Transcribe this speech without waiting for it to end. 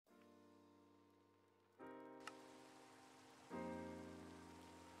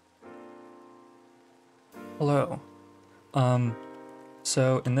Hello.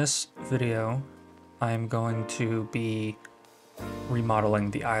 So in this video, I'm going to be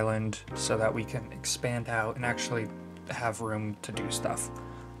remodeling the island so that we can expand out and actually have room to do stuff.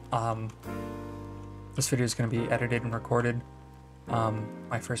 This video is going to be edited and recorded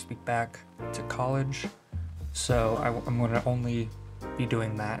my first week back to college, so I'm going to only be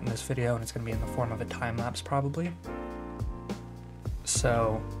doing that in this video, and it's going to be in the form of a time lapse probably.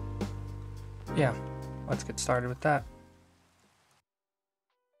 So yeah, let's get started with that.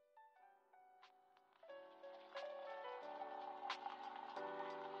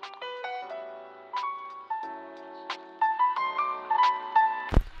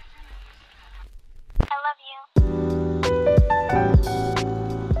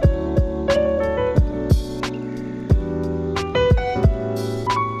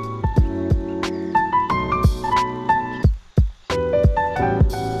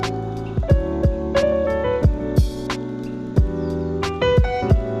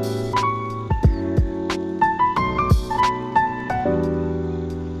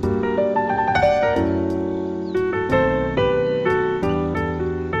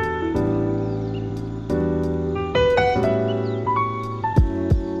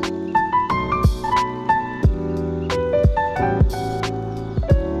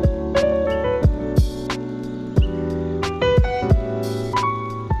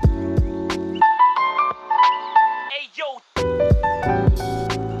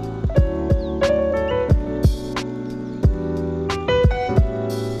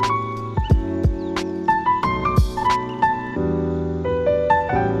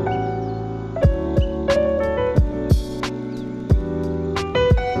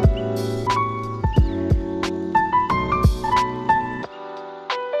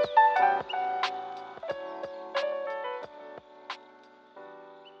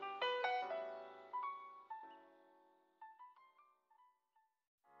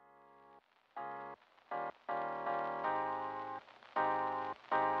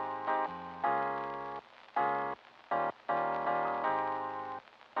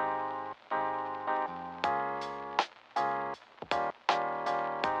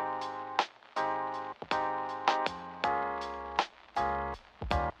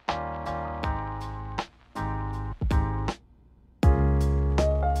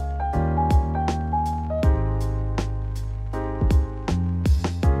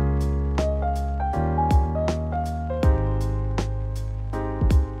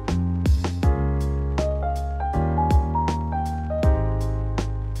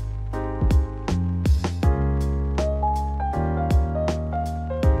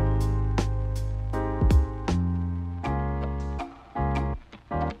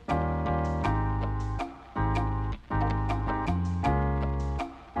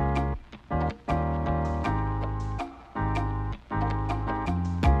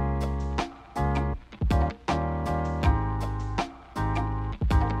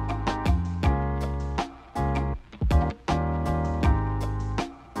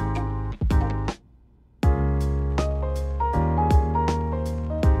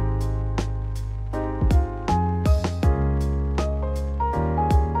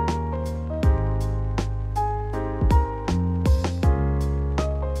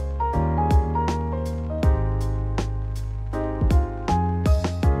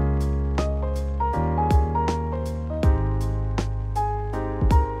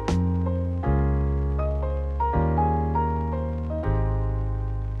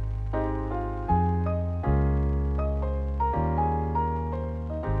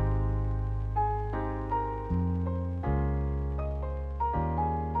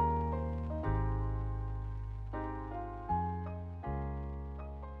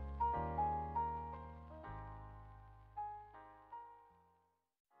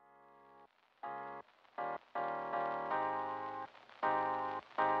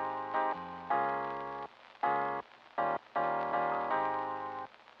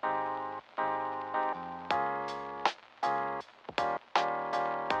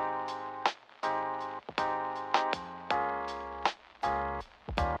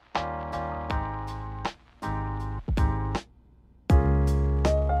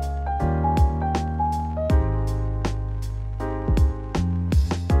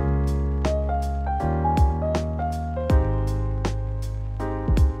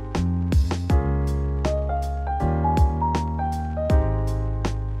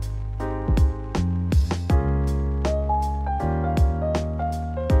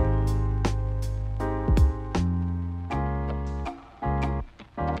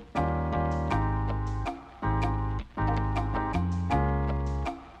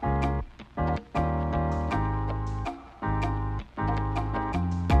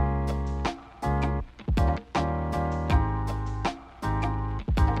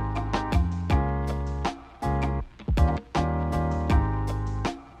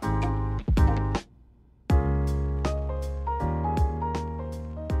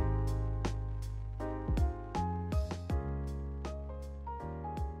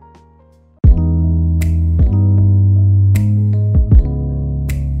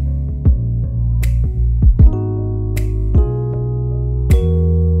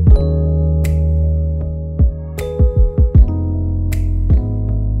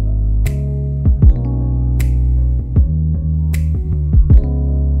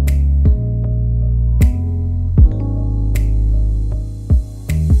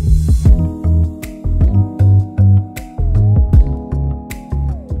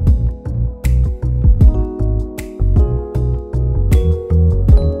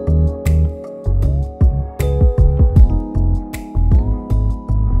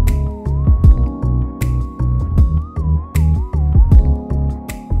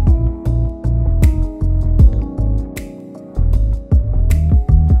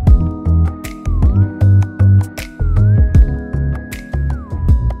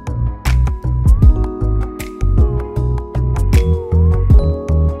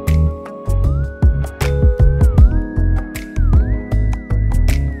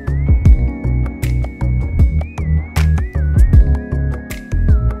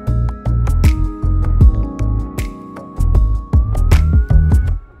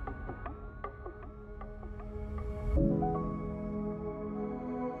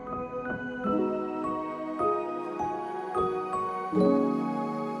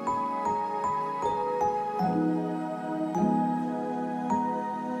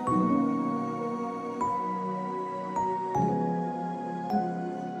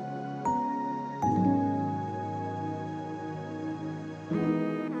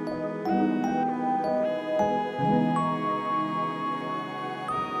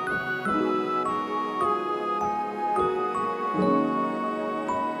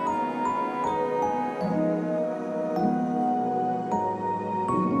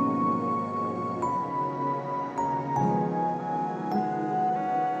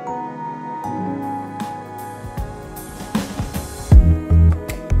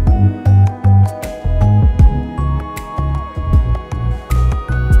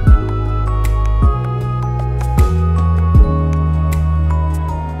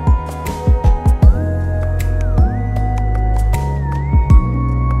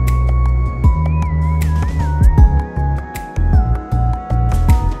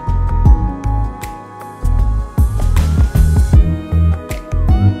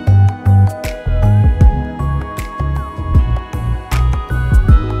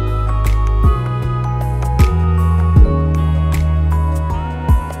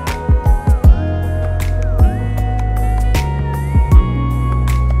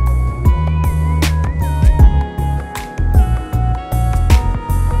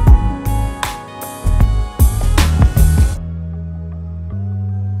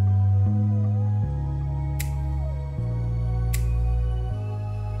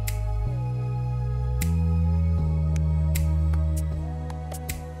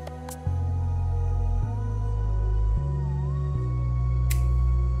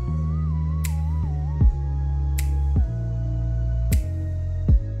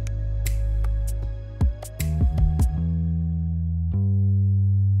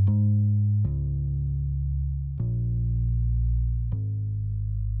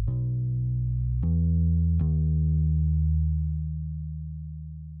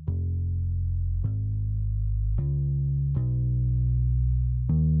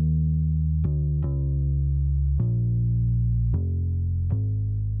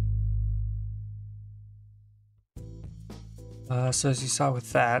 So as you saw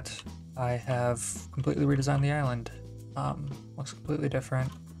with that, I have completely redesigned the island. Looks completely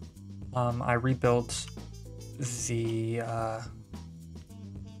different. I rebuilt the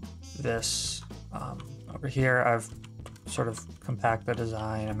this over here. I've sort of compacted the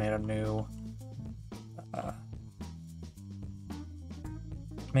design. I made a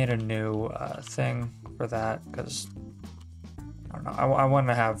new thing for that because I don't know. I want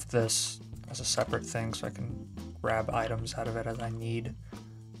to have this as a separate thing so I can grab items out of it as I need.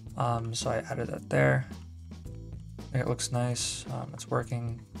 So I added that there. I think it looks nice. It's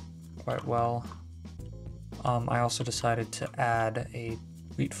working quite well. I also decided to add a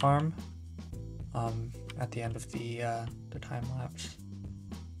wheat farm at the end of the time lapse,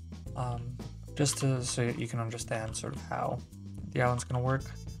 just so you can understand sort of how the island's gonna work.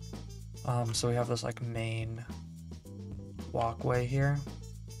 So we have this like main walkway here,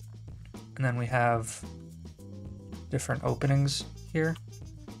 and then we have different openings here.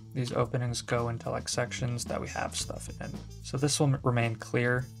 These openings go into like sections that we have stuff in. So this will remain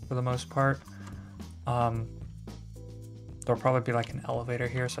clear for the most part. There'll probably be like an elevator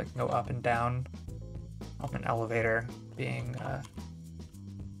here so I can go up and down. An elevator being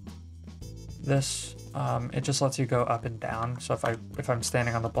this. It just lets you go up and down. So if I'm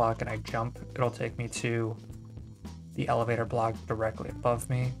standing on the block and I jump, it'll take me to the elevator block directly above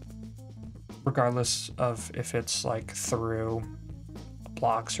me, regardless of if it's like through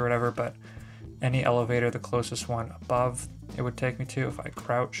blocks or whatever. But any elevator, the closest one above it would take me to, if I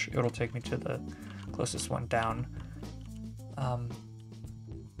crouch, it'll take me to the closest one down.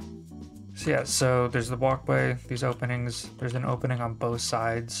 So yeah, so there's the walkway, these openings, there's an opening on both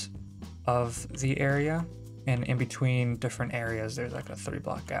sides of the area, and in between different areas there's like a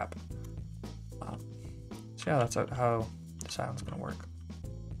 3-block gap. So yeah, that's how this island's gonna work.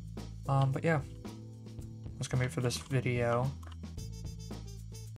 But yeah, that's gonna be it for this video.